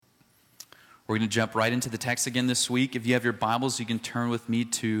We're going to jump right into the text again this week. If you have your Bibles, you can turn with me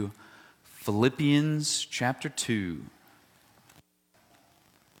to Philippians chapter 2.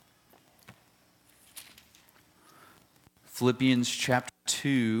 Philippians chapter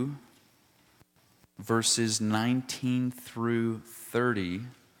 2, verses 19 through 30,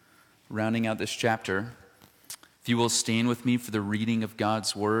 rounding out this chapter. If you will stand with me for the reading of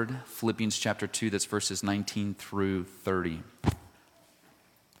God's Word, Philippians chapter 2, that's verses 19 through 30.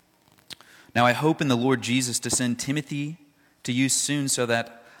 Now I hope in the Lord Jesus to send Timothy to you soon so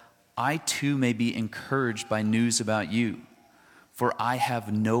that I too may be encouraged by news about you. For I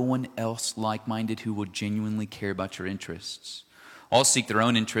have no one else like-minded who will genuinely care about your interests. All seek their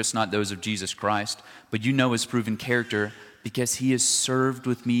own interests, not those of Jesus Christ, but you know his proven character because he has served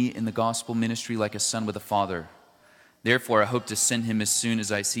with me in the gospel ministry like a son with a father. Therefore I hope to send him as soon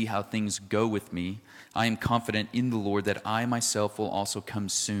as I see how things go with me. I am confident in the Lord that I myself will also come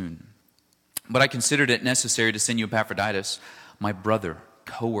soon. But I considered it necessary to send you Epaphroditus, my brother,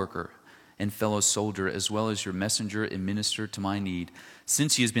 co-worker, and fellow soldier, as well as your messenger and minister to my need,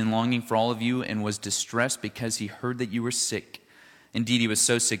 since he has been longing for all of you and was distressed because he heard that you were sick. Indeed, he was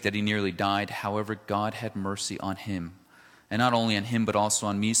so sick that he nearly died. However, God had mercy on him, and not only on him, but also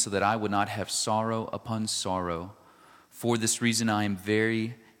on me, so that I would not have sorrow upon sorrow. For this reason, I am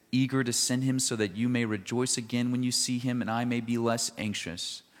very eager to send him so that you may rejoice again when you see him, and I may be less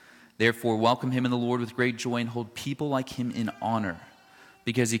anxious. Therefore, welcome him in the Lord with great joy and hold people like him in honor,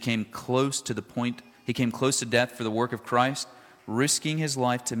 because he came close to death for the work of Christ, risking his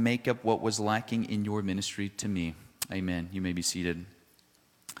life to make up what was lacking in your ministry to me. Amen. You may be seated.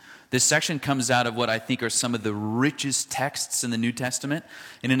 This section comes out of what I think are some of the richest texts in the New Testament,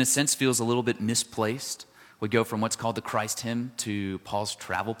 and in a sense feels a little bit misplaced. We go from what's called the Christ hymn to Paul's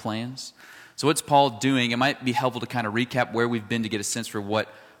travel plans. So what's Paul doing? It might be helpful to kind of recap where we've been to get a sense for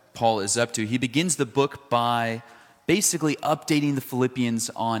what Paul is up to. He begins the book by basically updating the Philippians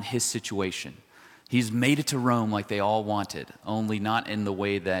on his situation. He's made it to Rome like they all wanted, only not in the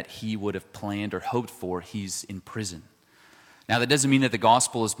way that he would have planned or hoped for. He's in prison. Now, that doesn't mean that the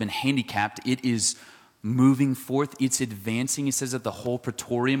gospel has been handicapped. It is moving forth. It's advancing. It says that the whole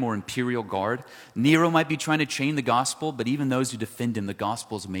praetorium or imperial guard. Nero might be trying to chain the gospel, but even those who defend him, the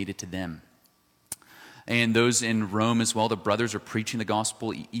gospel has made it to them. And those in Rome as well, the brothers are preaching the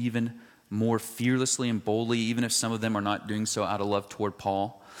gospel even more fearlessly and boldly, even if some of them are not doing so out of love toward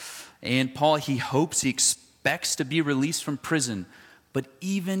Paul. And Paul, he expects to be released from prison, but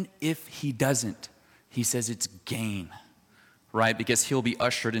even if he doesn't, he says it's gain, right? Because he'll be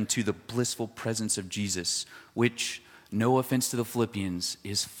ushered into the blissful presence of Jesus, which, no offense to the Philippians,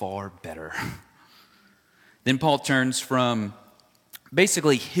 is far better. Then Paul turns from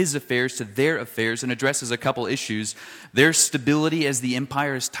basically his affairs to their affairs and addresses a couple issues. Their stability as the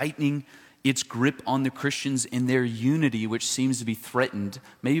empire is tightening its grip on the Christians, in their unity, which seems to be threatened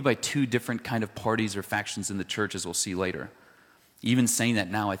maybe by two different kind of parties or factions in the church, as we'll see later. Even saying that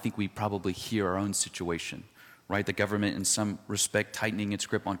now, I think we probably hear our own situation, right? The government in some respect tightening its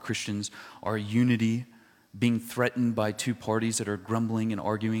grip on Christians, our unity being threatened by two parties that are grumbling and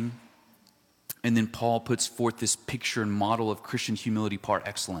arguing. And then Paul puts forth this picture and model of Christian humility par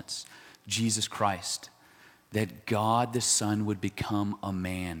excellence, Jesus Christ, that God the Son would become a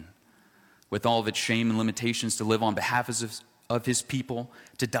man with all of its shame and limitations, to live on behalf of his people,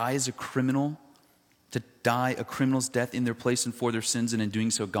 to die as a criminal, to die a criminal's death in their place and for their sins, and in doing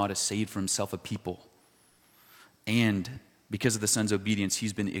so, God has saved for himself a people. And because of the Son's obedience,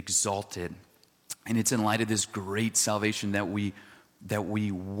 he's been exalted. And it's in light of this great salvation that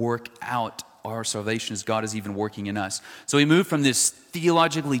we work out our salvation as God is even working in us. So we move from this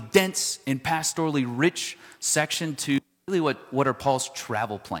theologically dense and pastorally rich section to really what are Paul's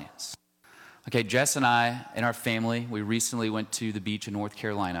travel plans. Okay, Jess and I and our family, we recently went to the beach in North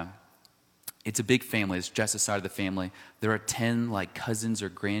Carolina. It's a big family. It's Jess's side of the family. There are 10 cousins or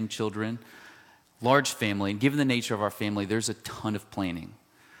grandchildren, large family. And given the nature of our family, there's a ton of planning.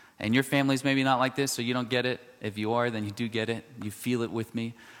 And your family's maybe not like this, so you don't get it. If you are, then you do get it. You feel it with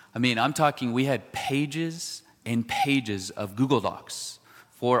me. I mean, I'm talking, we had pages and pages of Google Docs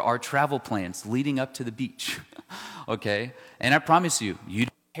for our travel plans leading up to the beach, okay? And I promise you, you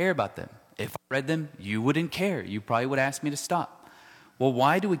don't care about them. If I read them, you wouldn't care. You probably would ask me to stop. Well,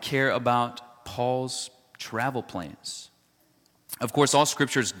 why do we care about Paul's travel plans? Of course, all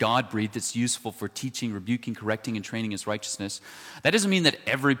Scripture is God-breathed. It's useful for teaching, rebuking, correcting, and training in righteousness. That doesn't mean that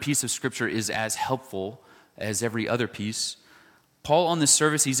every piece of Scripture is as helpful as every other piece. Paul, on this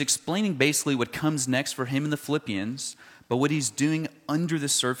service, he's explaining basically what comes next for him in the Philippians, but what he's doing under the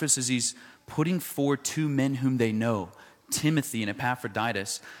surface is he's putting forward two men whom they know, Timothy and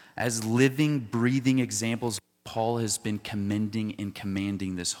Epaphroditus as living, breathing examples Paul has been commending and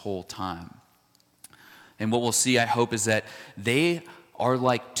commanding this whole time. And what we'll see, I hope, is that they are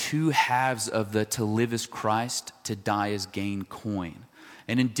like two halves of the to live as Christ, to die as gain coin.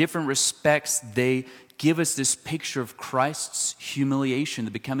 And in different respects, they give us this picture of Christ's humiliation,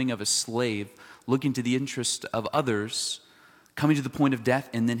 the becoming of a slave, looking to the interest of others, coming to the point of death,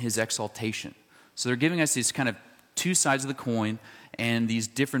 and then his exaltation. So they're giving us these kind of two sides of the coin and these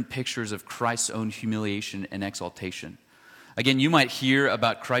different pictures of Christ's own humiliation and exaltation. Again, you might hear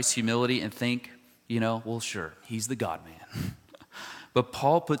about Christ's humility and think, well, sure, he's the God-man. But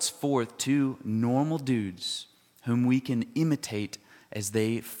Paul puts forth two normal dudes whom we can imitate as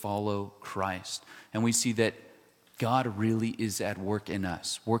they follow Christ. And we see that God really is at work in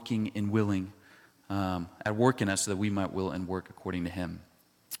us, working and willing, at work in us so that we might will and work according to him.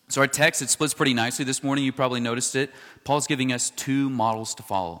 So our text, it splits pretty nicely this morning. You probably noticed it. Paul's giving us two models to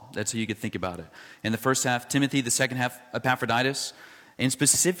follow. That's how you could think about it. In the first half, Timothy. The second half, Epaphroditus. And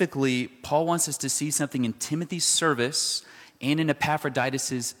specifically, Paul wants us to see something in Timothy's service and in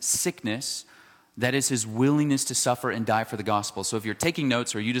Epaphroditus' sickness, that is his willingness to suffer and die for the gospel. So if you're taking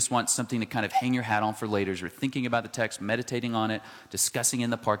notes or you just want something to kind of hang your hat on for later, as you're thinking about the text, meditating on it, discussing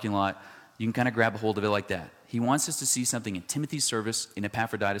in the parking lot, you can kind of grab a hold of it like that. He wants us to see something in Timothy's service, in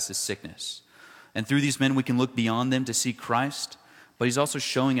Epaphroditus' sickness. And through these men, we can look beyond them to see Christ, but he's also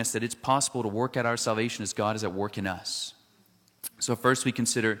showing us that it's possible to work out our salvation as God is at work in us. So first we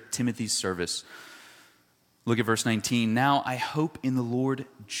consider Timothy's service. Look at verse 19. Now I hope in the Lord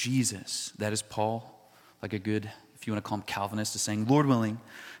Jesus. That is Paul, like a good, if you want to call him Calvinist, is saying, Lord willing.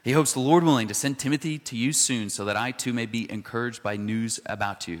 He hopes the Lord willing to send Timothy to you soon so that I too may be encouraged by news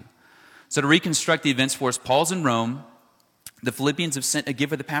about you. So to reconstruct the events for us, Paul's in Rome. The Philippians have sent a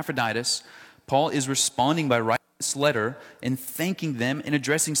gift with Epaphroditus. Paul is responding by writing this letter and thanking them and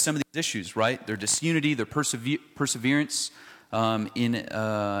addressing some of these issues, right? Their disunity, their perseverance in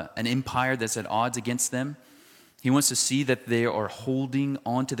an empire that's at odds against them. He wants to see that they are holding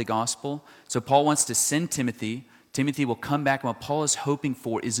on to the gospel. So Paul wants to send Timothy. Timothy will come back, and what Paul is hoping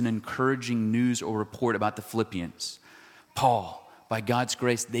for is an encouraging news or report about the Philippians. Paul, by God's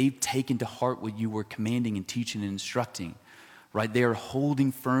grace, they've taken to heart what you were commanding and teaching and instructing. Right? They are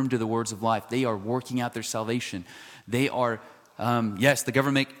holding firm to the words of life. They are working out their salvation. They are, yes, the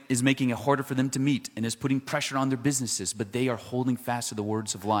government is making it harder for them to meet and is putting pressure on their businesses, but they are holding fast to the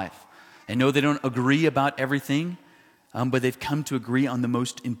words of life. And no, they don't agree about everything, but they've come to agree on the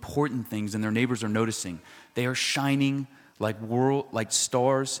most important things, and their neighbors are noticing. They are shining like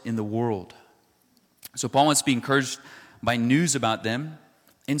stars in the world. So Paul wants to be encouraged by news about them,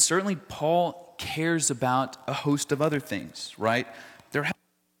 and certainly Paul cares about a host of other things, right? Their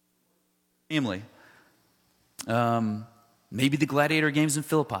family. Maybe the gladiator games in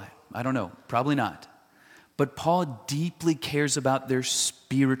Philippi. I don't know. Probably not. But Paul deeply cares about their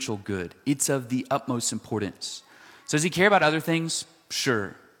spiritual good. It's of the utmost importance. So does he care about other things?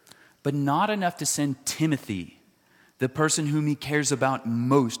 Sure. But not enough to send Timothy, the person whom he cares about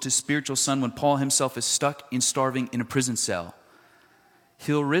most, his spiritual son, when Paul himself is stuck and starving in a prison cell.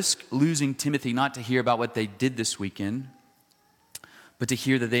 He'll risk losing Timothy not to hear about what they did this weekend, but to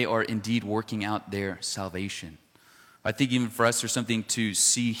hear that they are indeed working out their salvation. I think even for us, there's something to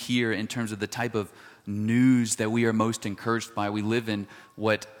see here in terms of the type of news that we are most encouraged by. We live in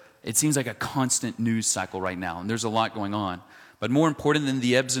what it seems like a constant news cycle right now, and there's a lot going on. But more important than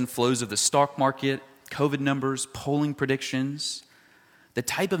the ebbs and flows of the stock market, COVID numbers, polling predictions, the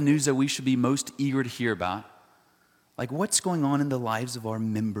type of news that we should be most eager to hear about, like what's going on in the lives of our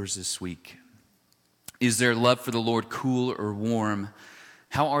members this week? Is their love for the Lord cool or warm?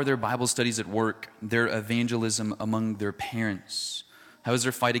 How are their Bible studies at work, their evangelism among their parents? How is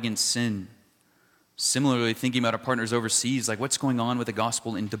their fight against sin? Similarly, thinking about our partners overseas, like what's going on with the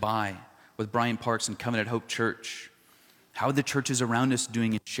gospel in Dubai, with Brian Parks and Covenant Hope Church? How are the churches around us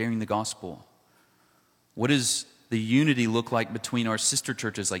doing in sharing the gospel? What does the unity look like between our sister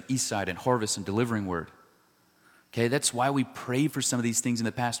churches like Eastside and Harvest and Delivering Word? Okay, that's why we pray for some of these things in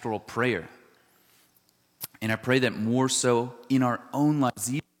the pastoral prayer. And I pray that more so in our own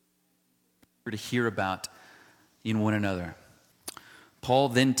lives, to hear about in one another. Paul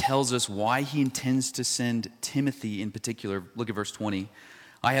then tells us why he intends to send Timothy in particular. Look at verse 20.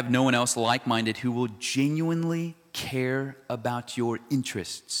 I have no one else like-minded who will genuinely care about your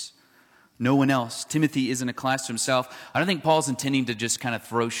interests. No one else. Timothy is in a class to himself. I don't think Paul's intending to just kind of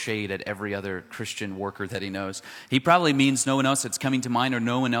throw shade at every other Christian worker that he knows. He probably means no one else that's coming to mind or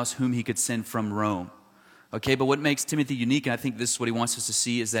no one else whom he could send from Rome. Okay, but what makes Timothy unique, and I think this is what he wants us to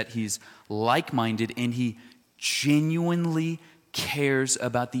see, is that he's like-minded and he genuinely cares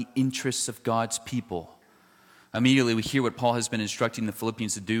about the interests of God's people. Immediately we hear what Paul has been instructing the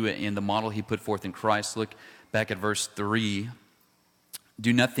Philippians to do in the model he put forth in Christ. Look back at verse 3.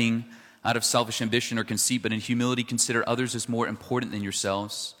 Do nothing out of selfish ambition or conceit, but in humility consider others as more important than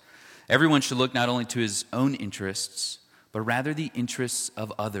yourselves. Everyone should look not only to his own interests, but rather the interests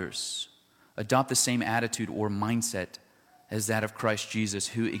of others. Adopt the same attitude or mindset as that of Christ Jesus,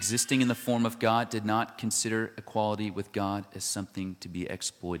 who, existing in the form of God, did not consider equality with God as something to be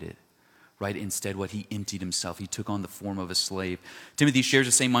exploited. Right? Instead, he emptied himself. He took on the form of a slave. Timothy shares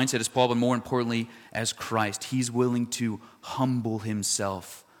the same mindset as Paul, but more importantly, as Christ. He's willing to humble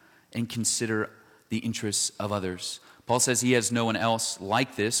himself and consider the interests of others. Paul says he has no one else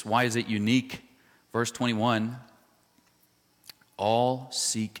like this. Why is it unique? Verse 21, all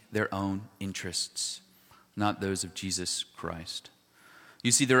seek their own interests, not those of Jesus Christ.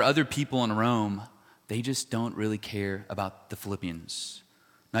 You see, there are other people in Rome, they just don't really care about the Philippians.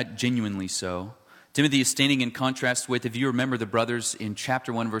 Not genuinely so. Timothy is standing in contrast with, if you remember the brothers in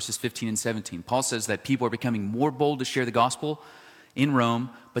chapter 1, verses 15 and 17. Paul says that people are becoming more bold to share the gospel in Rome,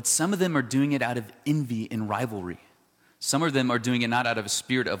 but some of them are doing it out of envy and rivalry. Some of them are doing it not out of a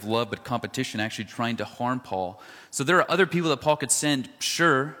spirit of love, but competition, actually trying to harm Paul. So there are other people that Paul could send,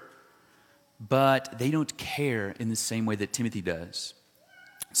 sure, but they don't care in the same way that Timothy does.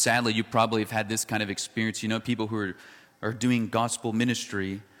 Sadly, you probably have had this kind of experience. You know, people who are doing gospel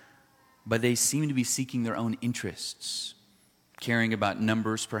ministry, but they seem to be seeking their own interests, caring about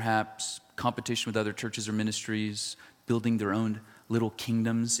numbers perhaps, competition with other churches or ministries, building their own little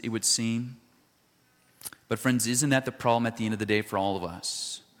kingdoms, it would seem. But friends, isn't that the problem at the end of the day for all of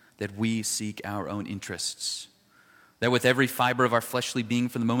us? That we seek our own interests. That with every fiber of our fleshly being,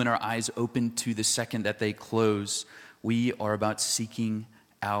 from the moment our eyes open to the second that they close, we are about seeking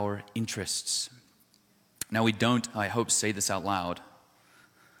our interests. Now, we don't, I hope, say this out loud,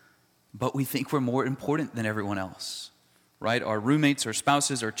 but we think we're more important than everyone else, right? Our roommates, our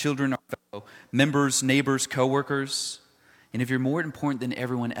spouses, our children, our fellow members, neighbors, coworkers. And if you're more important than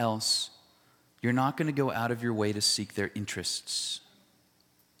everyone else, you're not going to go out of your way to seek their interests.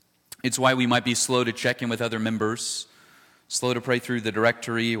 It's why we might be slow to check in with other members, slow to pray through the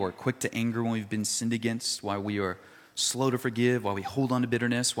directory, or quick to anger when we've been sinned against, why we are slow to forgive, why we hold on to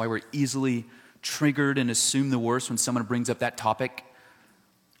bitterness, why we're easily triggered and assume the worst when someone brings up that topic,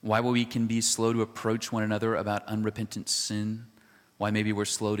 why we can be slow to approach one another about unrepentant sin, why maybe we're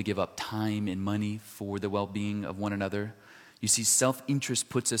slow to give up time and money for the well-being of one another. You see, self-interest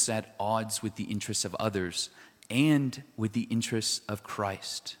puts us at odds with the interests of others and with the interests of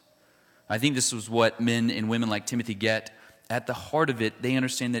Christ. I think this is what men and women like Timothy get. At the heart of it, they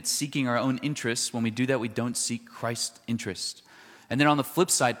understand that seeking our own interests, when we do that, we don't seek Christ's interest. And then on the flip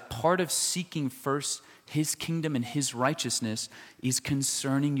side, part of seeking first his kingdom and his righteousness is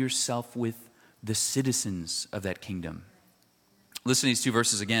concerning yourself with the citizens of that kingdom. Listen to these two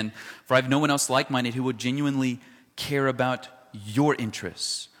verses again. For I have no one else like-minded who would genuinely care about your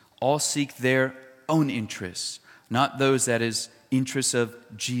interests. All seek their own interests, not those, that is, interests of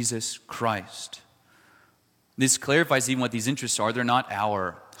Jesus Christ. This clarifies even what these interests are. They're not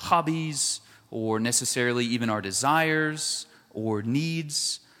our hobbies or necessarily even our desires or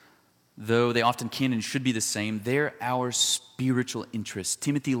needs, though they often can and should be the same. They're our spiritual interests.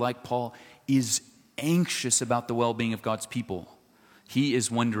 Timothy, like Paul, is anxious about the well-being of God's people. He is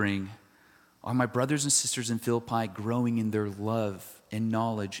wondering, are my brothers and sisters in Philippi growing in their love and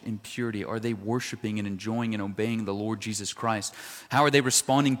knowledge and purity? Are they worshiping and enjoying and obeying the Lord Jesus Christ? How are they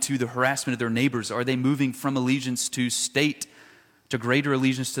responding to the harassment of their neighbors? Are they moving from allegiance to state to greater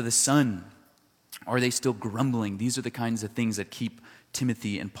allegiance to the Son? Are they still grumbling? These are the kinds of things that keep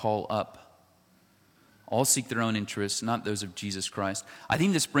Timothy and Paul up. All seek their own interests, not those of Jesus Christ. I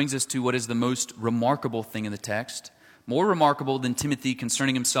think this brings us to what is the most remarkable thing in the text. More remarkable than Timothy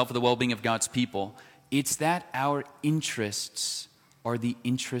concerning himself with the well-being of God's people. It's that our interests are the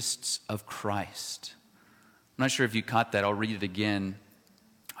interests of Christ. I'm not sure if you caught that. I'll read it again.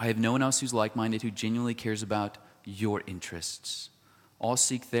 I have no one else who's like-minded who genuinely cares about your interests. All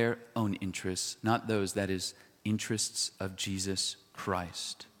seek their own interests, not those, that is, interests of Jesus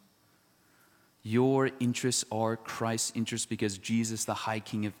Christ. Your interests are Christ's interests because Jesus, the high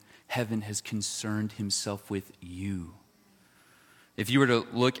King of heaven, has concerned himself with you. If you were to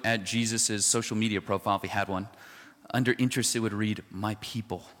look at Jesus' social media profile, if he had one, under interests it would read, my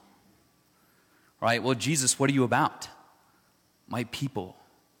people. Right? Well, Jesus, what are you about? My people.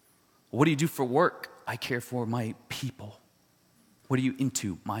 What do you do for work? I care for my people. What are you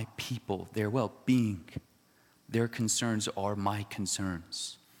into? My people, their well-being. Their concerns are my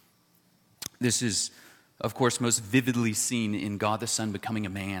concerns. This is of course, most vividly seen in God the Son becoming a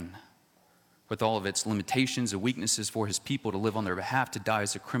man, with all of its limitations and weaknesses for his people, to live on their behalf, to die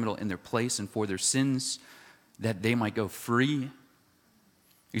as a criminal in their place and for their sins, that they might go free.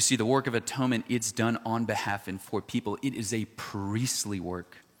 You see, the work of atonement, it's done on behalf and for people. It is a priestly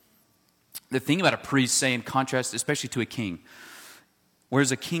work. The thing about a priest, say in contrast, especially to a king,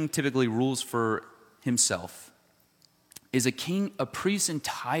 whereas a king typically rules for himself, is a priest's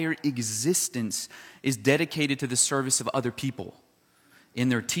entire existence is dedicated to the service of other people. In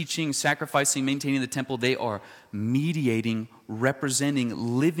their teaching, sacrificing, maintaining the temple, they are mediating,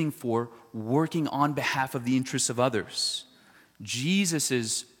 representing, living for, working on behalf of the interests of others.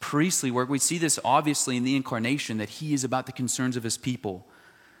 Jesus' priestly work, we see this obviously in the incarnation, that he is about the concerns of his people.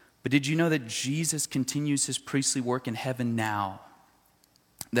 But did you know that Jesus continues his priestly work in heaven now?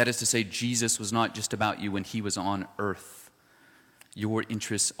 That is to say, Jesus was not just about you when he was on earth. Your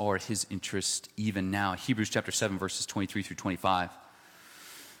interests are his interests even now. Hebrews chapter 7, verses 23 through 25.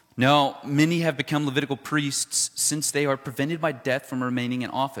 No, many have become Levitical priests since they are prevented by death from remaining in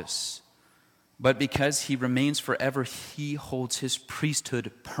office. But because he remains forever, he holds his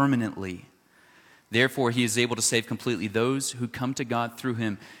priesthood permanently. Therefore, he is able to save completely those who come to God through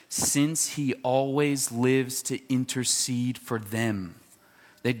him, since he always lives to intercede for them.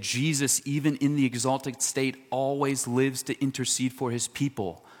 That Jesus, even in the exalted state, always lives to intercede for his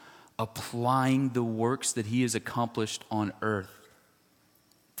people, applying the works that he has accomplished on earth.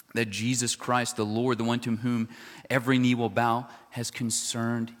 That Jesus Christ, the Lord, the one to whom every knee will bow, has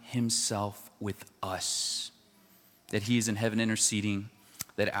concerned himself with us. That he is in heaven interceding,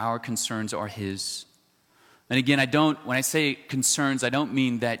 that our concerns are his. And again, when I say concerns, I don't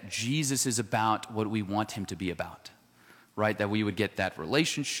mean that Jesus is about what we want him to be about, right? That we would get that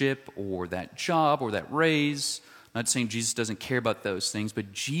relationship or that job or that raise. I'm not saying Jesus doesn't care about those things,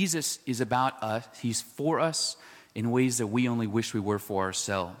 but Jesus is about us. He's for us in ways that we only wish we were for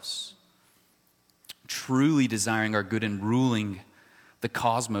ourselves. Truly desiring our good and ruling the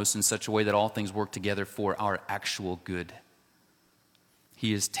cosmos in such a way that all things work together for our actual good.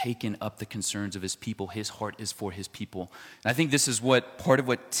 He has taken up the concerns of his people. His heart is for his people. And I think this is part of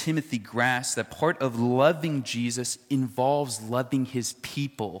what Timothy grasps, that part of loving Jesus involves loving his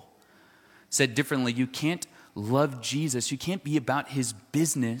people. Said differently, you can't love Jesus, you can't be about his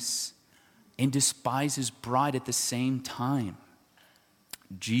business and despise his bride at the same time.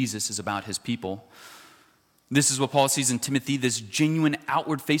 Jesus is about his people. This is what Paul sees in Timothy, this genuine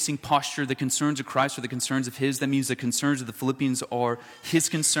outward-facing posture. The concerns of Christ are the concerns of his. That means the concerns of the Philippians are his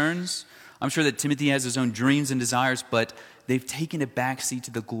concerns. I'm sure that Timothy has his own dreams and desires, but they've taken a backseat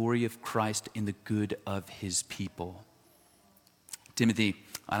to the glory of Christ and the good of his people. Timothy,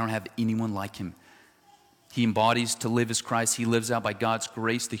 I don't have anyone like him. He embodies to live as Christ. He lives out by God's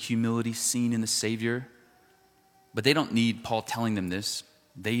grace the humility seen in the Savior. But they don't need Paul telling them this.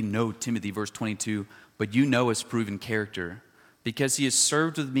 They know Timothy, verse 22, but you know his proven character, because he has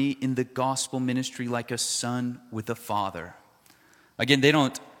served with me in the gospel ministry like a son with a father. Again, they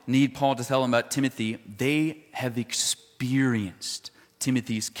don't need Paul to tell them about Timothy. They have experienced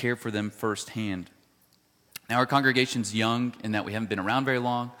Timothy's care for them firsthand. Now, our congregation's young in that we haven't been around very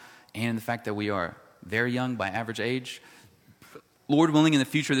long, and the fact that we are very young by average age. Lord willing, in the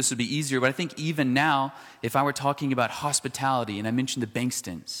future, this would be easier. But I think even now, if I were talking about hospitality and I mentioned the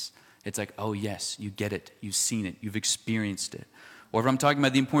Bankstons, it's like, oh yes, you get it. You've seen it. You've experienced it. Or if I'm talking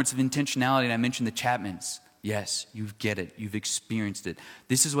about the importance of intentionality and I mentioned the Chapmans, yes, you get it. You've experienced it.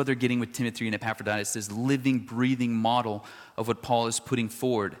 This is what they're getting with Timothy and Epaphroditus, this living, breathing model of what Paul is putting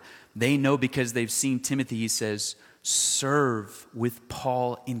forward. They know because they've seen Timothy, he says, serve with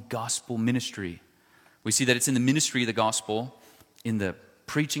Paul in gospel ministry. We see that it's in the ministry of the gospel, in the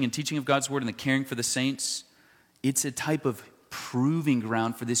preaching and teaching of God's word and the caring for the saints. It's a type of proving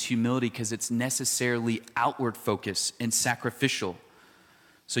ground for this humility because it's necessarily outward focus and sacrificial.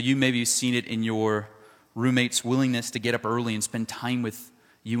 So you maybe have seen it in your roommate's willingness to get up early and spend time with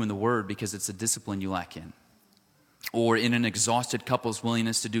you in the word because it's a discipline you lack in. Or in an exhausted couple's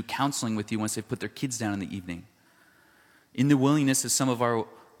willingness to do counseling with you once they've put their kids down in the evening. In the willingness of some of our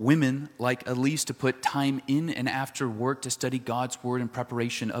women, like Elise, to put time in and after work to study God's word in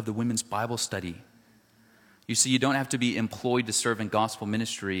preparation of the women's Bible study. You see, you don't have to be employed to serve in gospel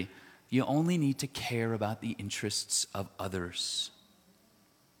ministry. You only need to care about the interests of others.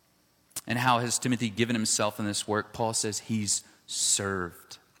 And how has Timothy given himself in this work? Paul says he's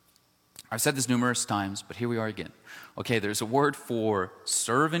served. I've said this numerous times, but here we are again. Okay, there's a word for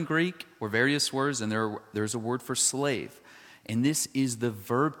serve in Greek, or various words, and there's a word for slave. And this is the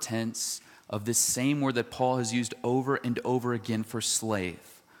verb tense of this same word that Paul has used over and over again for slave.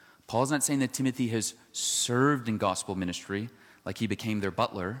 Paul's not saying that Timothy has served in gospel ministry, like he became their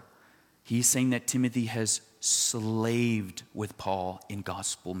butler. He's saying that Timothy has slaved with Paul in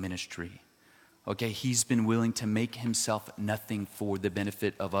gospel ministry. Okay, he's been willing to make himself nothing for the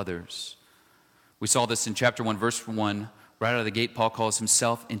benefit of others. We saw this in chapter 1, verse 1. Right out of the gate, Paul calls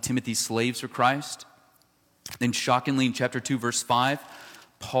himself and Timothy slaves for Christ. Then shockingly, in chapter 2, verse 5,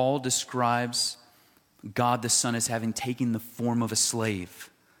 Paul describes God the Son as having taken the form of a slave.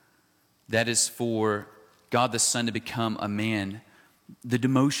 That is for God the Son to become a man. The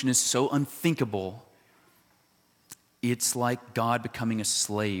demotion is so unthinkable. It's like God becoming a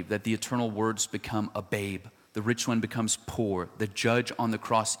slave, that the eternal words become a babe. The rich one becomes poor. The judge on the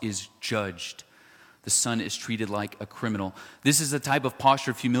cross is judged. The Son is treated like a criminal. This is the type of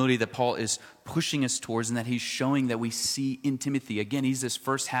posture of humility that Paul is pushing us towards, and that he's showing that we see in Timothy. Again, he's this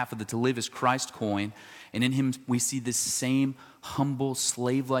first half of the to live as Christ coin, and in him we see this same humble,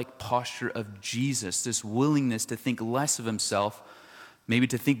 slave-like posture of Jesus, this willingness to think less of himself, maybe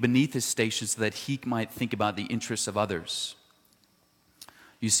to think beneath his station so that he might think about the interests of others.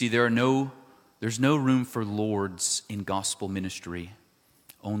 You see, there's no room for lords in gospel ministry,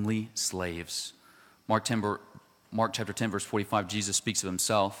 only slaves. Mark chapter 10, verse 45, Jesus speaks of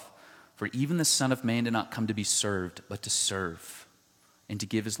himself. For even the Son of Man did not come to be served, but to serve, and to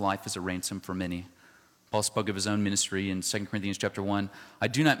give his life as a ransom for many. Paul spoke of his own ministry in 2 Corinthians chapter 1. I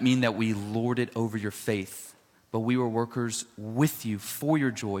do not mean that we lord it over your faith, but we were workers with you for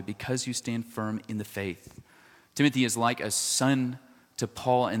your joy, because you stand firm in the faith. Timothy is like a son to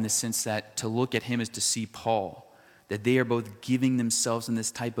Paul in the sense that to look at him is to see Paul. That they are both giving themselves in this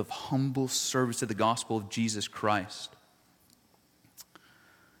type of humble service to the gospel of Jesus Christ.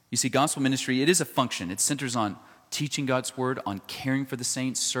 You see, gospel ministry, it is a function. It centers on teaching God's word, on caring for the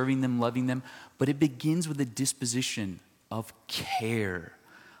saints, serving them, loving them. But it begins with a disposition of care,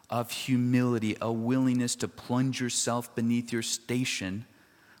 of humility, a willingness to plunge yourself beneath your station,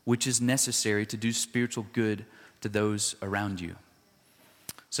 which is necessary to do spiritual good to those around you.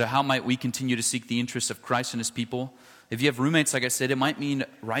 So how might we continue to seek the interests of Christ and his people? If you have roommates, like I said, it might mean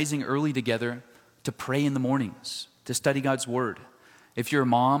rising early together to pray in the mornings, to study God's word. If you're a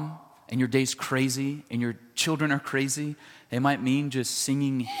mom and your day's crazy and your children are crazy, it might mean just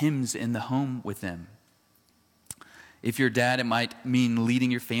singing hymns in the home with them. If you're a dad, it might mean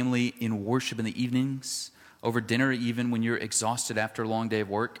leading your family in worship in the evenings, over dinner even when you're exhausted after a long day of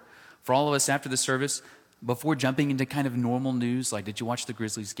work. For all of us after the service, before jumping into kind of normal news, like, did you watch the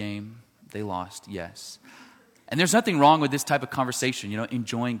Grizzlies game? They lost, yes. And there's nothing wrong with this type of conversation,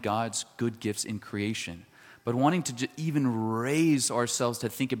 enjoying God's good gifts in creation. But wanting to even raise ourselves to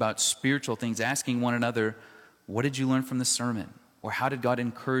think about spiritual things, asking one another, what did you learn from the sermon? Or how did God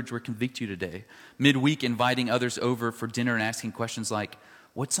encourage or convict you today? Midweek, inviting others over for dinner and asking questions like,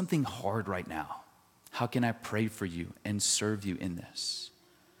 what's something hard right now? How can I pray for you and serve you in this?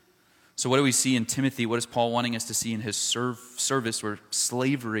 So what do we see in Timothy? What is Paul wanting us to see in his service or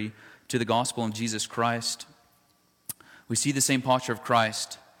slavery to the gospel of Jesus Christ? We see the same posture of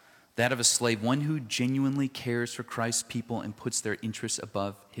Christ, that of a slave, one who genuinely cares for Christ's people and puts their interests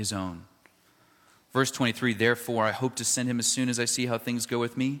above his own. Verse 23, therefore I hope to send him as soon as I see how things go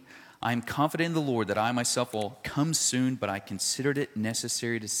with me. I am confident in the Lord that I myself will come soon, but I considered it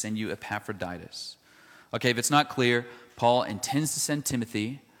necessary to send you Epaphroditus. Okay, if it's not clear, Paul intends to send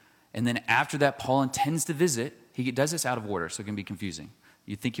Timothy. And then after that, Paul intends to visit. He does this out of order, so it can be confusing.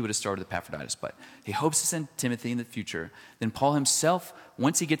 You'd think he would have started with Epaphroditus, but he hopes to send Timothy in the future. Then Paul himself,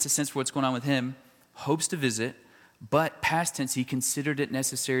 once he gets a sense for what's going on with him, hopes to visit, but past tense, he considered it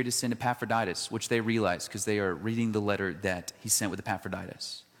necessary to send Epaphroditus, which they realize because they are reading the letter that he sent with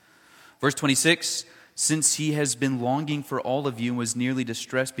Epaphroditus. Verse 26, since he has been longing for all of you and was nearly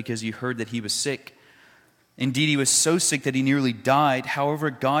distressed because he heard that he was sick. Indeed, he was so sick that he nearly died. However,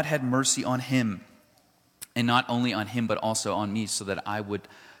 God had mercy on him, and not only on him, but also on me, so that I would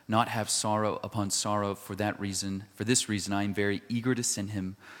not have sorrow upon sorrow. For this reason, I am very eager to send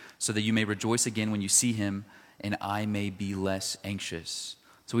him, so that you may rejoice again when you see him, and I may be less anxious.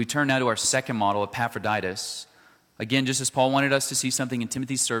 So we turn now to our second model, Epaphroditus. Again, just as Paul wanted us to see something in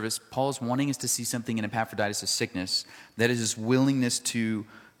Timothy's service, Paul is wanting us to see something in Epaphroditus' sickness. That is his willingness to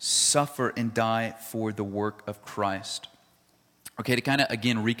suffer and die for the work of Christ. Okay, to kind of,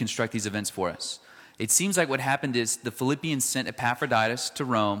 again, reconstruct these events for us. It seems like what happened is the Philippians sent Epaphroditus to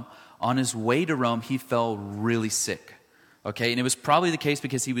Rome. On his way to Rome, he fell really sick. Okay, and it was probably the case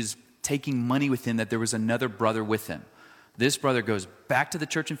because he was taking money with him that there was another brother with him. This brother goes back to the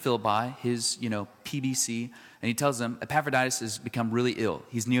church in Philippi, his, PBC, and he tells them Epaphroditus has become really ill.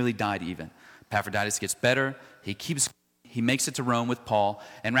 He's nearly died even. Epaphroditus gets better. He keeps he makes it to Rome with Paul,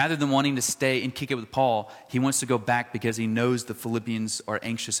 and rather than wanting to stay and kick it with Paul, he wants to go back because he knows the Philippians are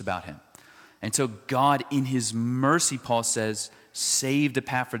anxious about him. And so God, in his mercy, Paul says, saved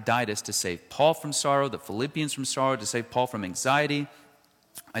Epaphroditus to save Paul from sorrow, the Philippians from sorrow, to save Paul from anxiety.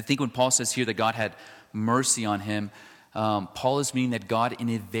 I think when Paul says here that God had mercy on him, Paul is meaning that God, in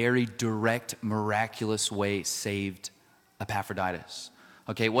a very direct, miraculous way, saved Epaphroditus.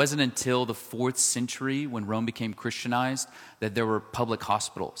 Okay, it wasn't until the 4th century when Rome became Christianized that there were public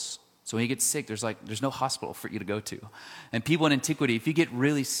hospitals. So when you get sick, there's no hospital for you to go to. And people in antiquity, if you get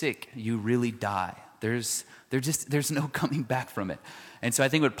really sick, you really die. There's no coming back from it. And so I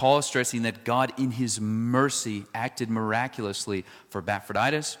think what Paul is stressing, that God in his mercy acted miraculously for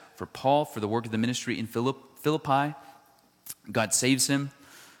Epaphroditus, for Paul, for the work of the ministry in Philippi. God saves him,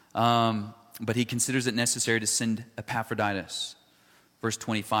 but he considers it necessary to send Epaphroditus. Verse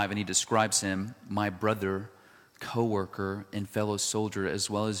 25, and he describes him, my brother, co-worker, and fellow soldier, as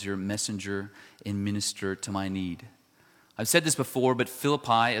well as your messenger and minister to my need. I've said this before, but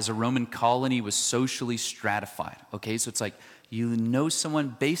Philippi, as a Roman colony, was socially stratified. Okay, so it's like you know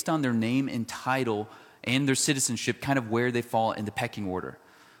someone based on their name and title and their citizenship, kind of where they fall in the pecking order.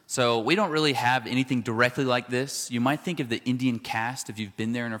 So we don't really have anything directly like this. You might think of the Indian caste if you've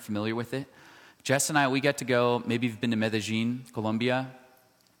been there and are familiar with it. Jess and I, we got to go, maybe you've been to Medellin, Colombia.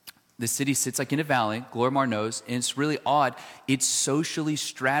 The city sits like in a valley, Gloria knows, and it's really odd. It's socially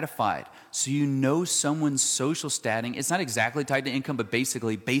stratified. So you know someone's social standing. It's not exactly tied to income, but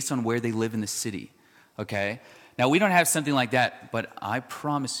basically based on where they live in the city, okay? Now, we don't have something like that, but I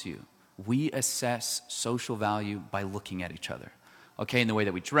promise you, we assess social value by looking at each other, okay? In the way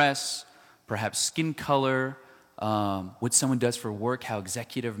that we dress, perhaps skin color, what someone does for work, how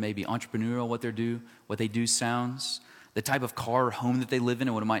executive, maybe entrepreneurial, what they do sounds, the type of car or home that they live in,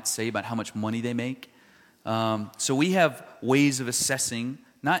 and what it might say about how much money they make. So we have ways of assessing,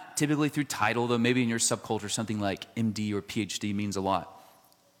 not typically through title, though maybe in your subculture something like MD or PhD means a lot.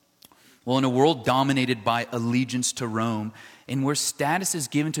 Well, in a world dominated by allegiance to Rome, and where status is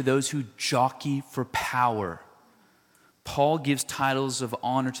given to those who jockey for power, Paul gives titles of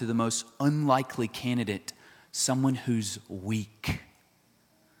honor to the most unlikely candidate, someone who's weak,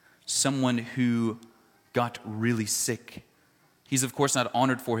 someone who got really sick. He's, of course, not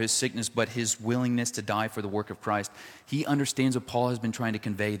honored for his sickness, but his willingness to die for the work of Christ. He understands what Paul has been trying to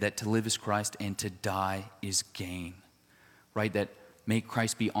convey, that to live is Christ and to die is gain, right? That may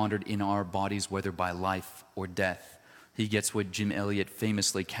Christ be honored in our bodies, whether by life or death. He gets what Jim Elliot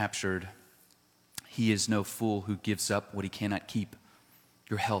famously captured. He is no fool who gives up what he cannot keep.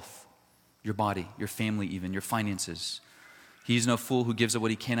 Your health, your body, your family even, your finances. He is no fool who gives up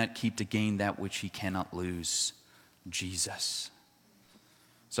what he cannot keep to gain that which he cannot lose. Jesus.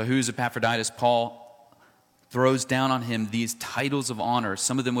 So who's Epaphroditus? Paul throws down on him these titles of honor.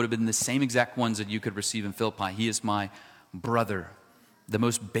 Some of them would have been the same exact ones that you could receive in Philippi. He is my brother. The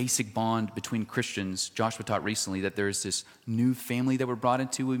most basic bond between Christians. Joshua taught recently that there is this new family that we're brought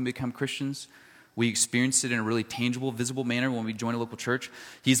into when we become Christians. We experience it in a really tangible, visible manner when we join a local church.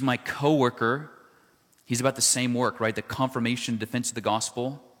 He's my co-worker. He's about the same work, right? The confirmation, defense of the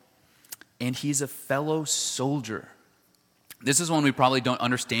gospel. And he's a fellow soldier. This is one we probably don't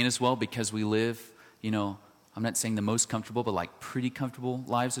understand as well because we live, I'm not saying the most comfortable, but like pretty comfortable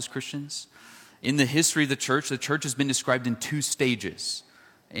lives as Christians. In the history of the church has been described in 2 stages.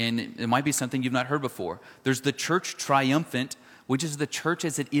 And it might be something you've not heard before. There's the church triumphant, which is the church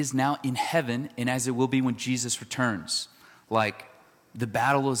as it is now in heaven and as it will be when Jesus returns. Like the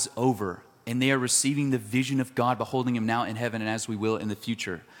battle is over and they are receiving the vision of God, beholding him now in heaven and as we will in the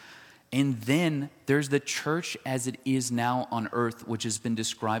future. And then there's the church as it is now on earth, which has been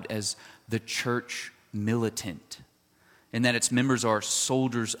described as the church militant. And that its members are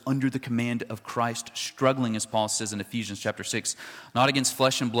soldiers under the command of Christ, struggling, as Paul says in Ephesians chapter 6, not against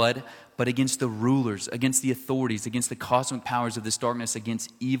flesh and blood, but against the rulers, against the authorities, against the cosmic powers of this darkness,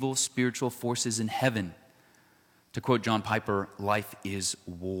 against evil spiritual forces in heaven. To quote John Piper, life is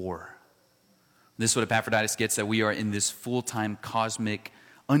war. This is what Epaphroditus gets, that we are in this full-time cosmic,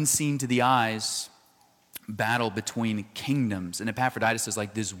 unseen to the eyes, battle between kingdoms. And Epaphroditus is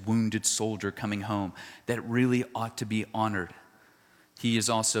like this wounded soldier coming home that really ought to be honored. He is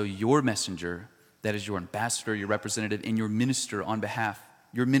also your messenger, that is your ambassador, your representative, and your minister on behalf,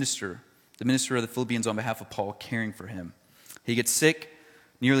 the minister of the Philippians on behalf of Paul, caring for him. He gets sick,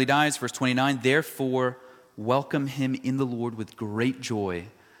 nearly dies, verse 29, therefore welcome him in the Lord with great joy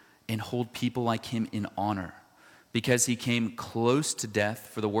and hold people like him in honor, because he came close to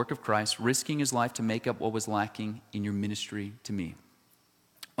death for the work of Christ, risking his life to make up what was lacking in your ministry to me.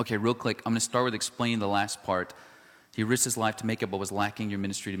 Okay, real quick, I'm going to start with explaining the last part. He risked his life to make up what was lacking in your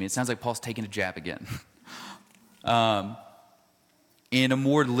ministry to me. It sounds like Paul's taking a jab again. In a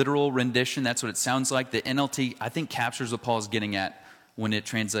more literal rendition, that's what it sounds like. The NLT, I think, captures what Paul's getting at when it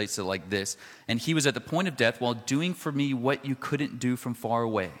translates it like this. And he was at the point of death while doing for me what you couldn't do from far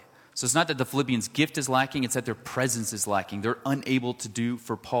away. So it's not that the Philippians' gift is lacking, it's that their presence is lacking. They're unable to do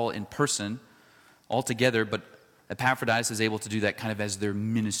for Paul in person altogether, but Epaphroditus is able to do that kind of as their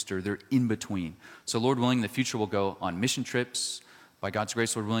minister, their in-between. So Lord willing, in the future we'll go on mission trips. By God's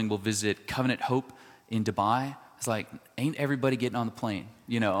grace, Lord willing, we'll visit Covenant Hope in Dubai. It's like, ain't everybody getting on the plane?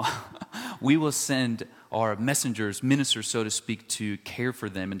 We will send our messengers, ministers, so to speak, to care for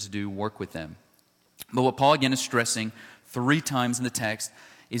them and to do work with them. But what Paul, again, is stressing 3 times in the text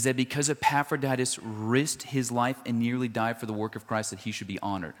is that because Epaphroditus risked his life and nearly died for the work of Christ, that he should be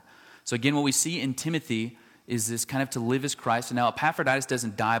honored. So again, what we see in Timothy is this kind of to live as Christ. And now Epaphroditus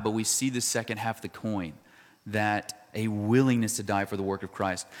doesn't die, but we see the second half of the coin, that a willingness to die for the work of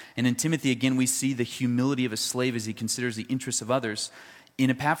Christ. And in Timothy, again, we see the humility of a slave as he considers the interests of others. In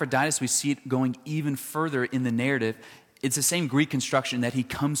Epaphroditus, we see it going even further in the narrative. It's the same Greek construction that he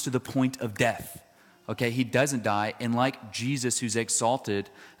comes to the point of death. Okay, he doesn't die. And like Jesus, who's exalted,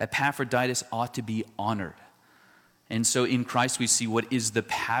 Epaphroditus ought to be honored. And so in Christ, we see what is the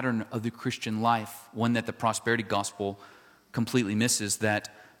pattern of the Christian life, one that the prosperity gospel completely misses,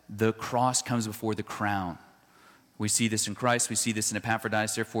 that the cross comes before the crown. We see this in Christ. We see this in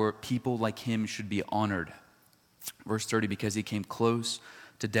Epaphroditus. Therefore, people like him should be honored. Verse 30, because he came close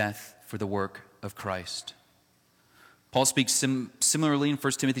to death for the work of Christ. Paul speaks similarly in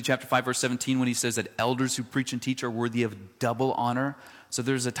 1 Timothy chapter 5, verse 17, when he says that elders who preach and teach are worthy of double honor. So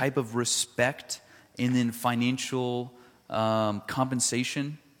there's a type of respect and then financial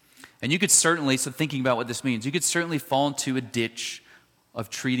compensation. And you could certainly, so thinking about what this means, you could certainly fall into a ditch of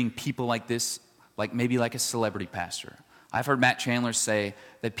treating people like this, like maybe like a celebrity pastor. I've heard Matt Chandler say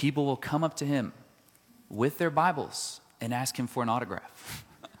that people will come up to him with their Bibles and ask him for an autograph.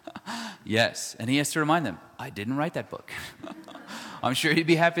 Yes, and he has to remind them, I didn't write that book. I'm sure he'd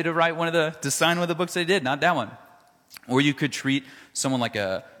be happy to sign one of the books they did, not that one. Or you could treat someone like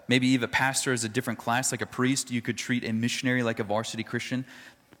maybe even a pastor as a different class, like a priest. You could treat a missionary like a varsity Christian.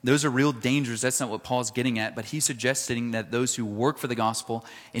 Those are real dangers. That's not what Paul's getting at, but he's suggesting that those who work for the gospel,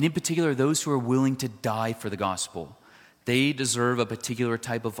 and in particular those who are willing to die for the gospel, they deserve a particular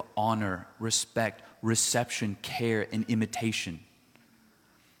type of honor, respect, reception, care, and imitation.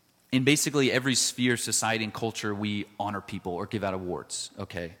 In basically every sphere of society and culture, we honor people or give out awards,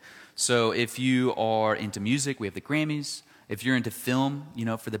 okay? So if you are into music, we have the Grammys. If you're into film,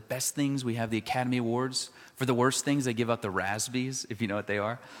 for the best things, we have the Academy Awards. For the worst things, they give out the Razzies, if you know what they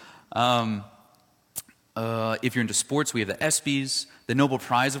are. If you're into sports, we have the ESPYs. The Nobel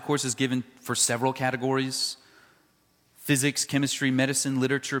Prize, of course, is given for several categories. Physics, chemistry, medicine,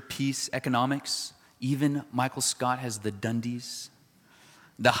 literature, peace, economics. Even Michael Scott has the Dundies.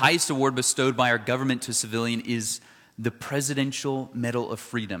 The highest award bestowed by our government to a civilian is the Presidential Medal of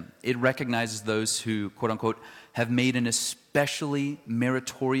Freedom. It recognizes those who, quote unquote, have made an especially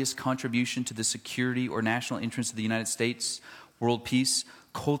meritorious contribution to the security or national interests of the United States, world peace,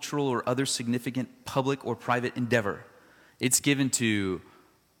 cultural or other significant public or private endeavor. It's given to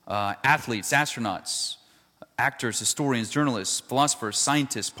athletes, astronauts, actors, historians, journalists, philosophers,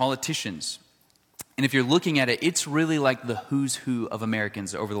 scientists, politicians. And if you're looking at it, it's really like the who's who of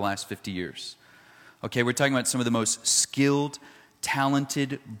Americans over the last 50 years. Okay, we're talking about some of the most skilled,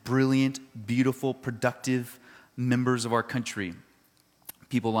 talented, brilliant, beautiful, productive members of our country.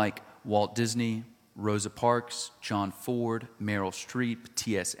 People like Walt Disney, Rosa Parks, John Ford, Meryl Streep,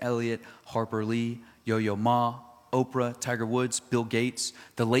 T.S. Eliot, Harper Lee, Yo-Yo Ma, Oprah, Tiger Woods, Bill Gates,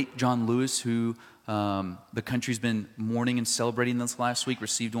 the late John Lewis, who the country's been mourning and celebrating this last week,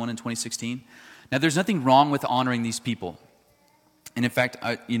 received one in 2016. Now, there's nothing wrong with honoring these people. And in fact,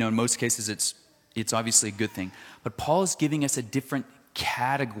 in most cases, it's obviously a good thing. But Paul is giving us a different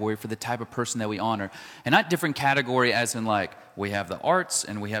category for the type of person that we honor. And not different category as in like, we have the arts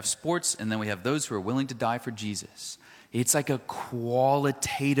and we have sports and then we have those who are willing to die for Jesus. It's like a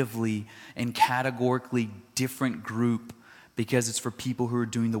qualitatively and categorically different group because it's for people who are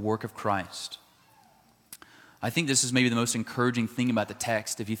doing the work of Christ. I think this is maybe the most encouraging thing about the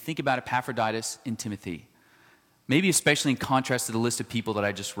text. If you think about Epaphroditus and Timothy, maybe especially in contrast to the list of people that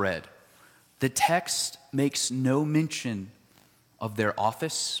I just read, the text makes no mention of their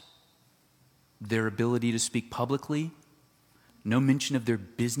office, their ability to speak publicly, no mention of their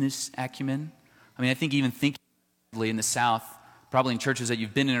business acumen. I mean, I think even thinking in the South, probably in churches that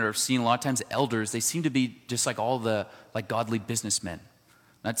you've been in or have seen, a lot of times elders, they seem to be just like all the godly businessmen.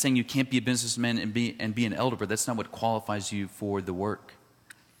 Not saying you can't be a businessman and be an elder, but that's not what qualifies you for the work.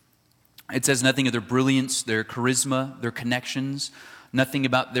 It says nothing of their brilliance, their charisma, their connections, nothing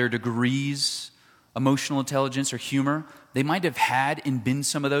about their degrees, emotional intelligence, or humor. They might have had and been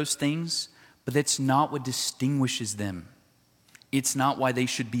some of those things, but that's not what distinguishes them. It's not why they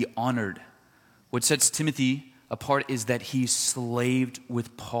should be honored. What sets Timothy apart is that he slaved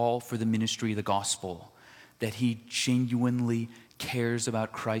with Paul for the ministry of the gospel, that he genuinely cares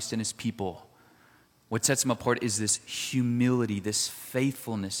about Christ and his people. What sets him apart is this humility, this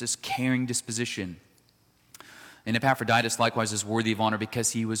faithfulness, this caring disposition. And Epaphroditus likewise is worthy of honor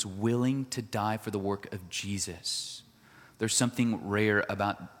because he was willing to die for the work of Jesus. There's something rare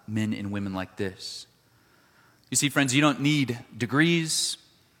about men and women like this. You see, friends, you don't need degrees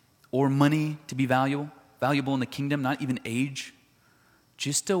or money to be valuable in the kingdom, not even age.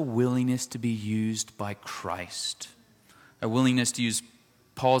 Just a willingness to be used by Christ. A willingness to use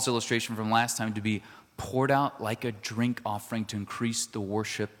Paul's illustration from last time to be poured out like a drink offering to increase the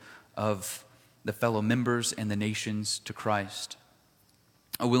worship of the fellow members and the nations to Christ.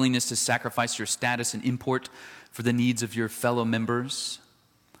 A willingness to sacrifice your status and import for the needs of your fellow members.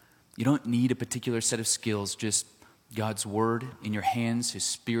 You don't need a particular set of skills, just God's word in your hands, his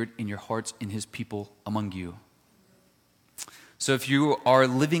spirit in your hearts, and his people among you. So if you are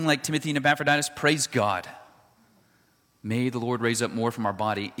living like Timothy and Epaphroditus, praise God. May the Lord raise up more from our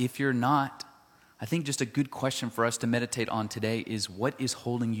body. If you're not, I think just a good question for us to meditate on today is, what is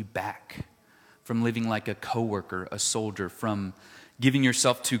holding you back from living like a coworker, a soldier, from giving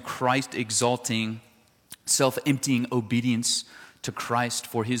yourself to Christ-exalting, self-emptying obedience to Christ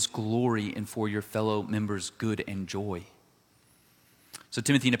for his glory and for your fellow members' good and joy? So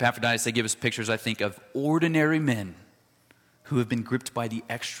Timothy and Epaphroditus, they give us pictures, I think, of ordinary men who have been gripped by the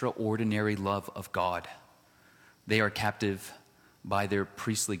extraordinary love of God. They are captive by their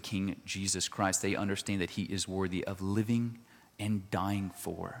priestly king, Jesus Christ. They understand that he is worthy of living and dying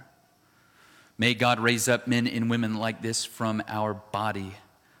for. May God raise up men and women like this from our body.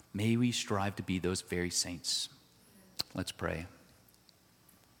 May we strive to be those very saints. Let's pray.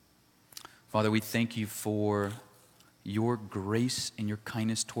 Father, we thank you for your grace and your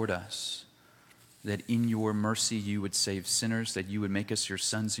kindness toward us, that in your mercy you would save sinners, that you would make us your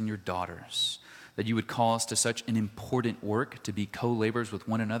sons and your daughters, that you would call us to such an important work, to be co-laborers with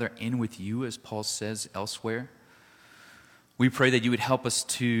one another and with you, as Paul says elsewhere. We pray that you would help us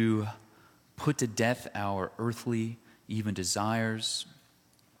to put to death our earthly, even desires,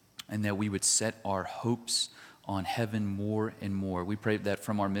 and that we would set our hopes on heaven more and more. We pray that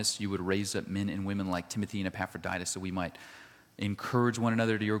from our midst you would raise up men and women like Timothy and Epaphroditus, that we might encourage one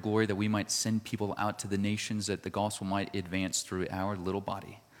another to your glory, that we might send people out to the nations, that the gospel might advance through our little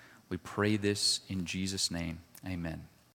body. We pray this in Jesus' name. Amen.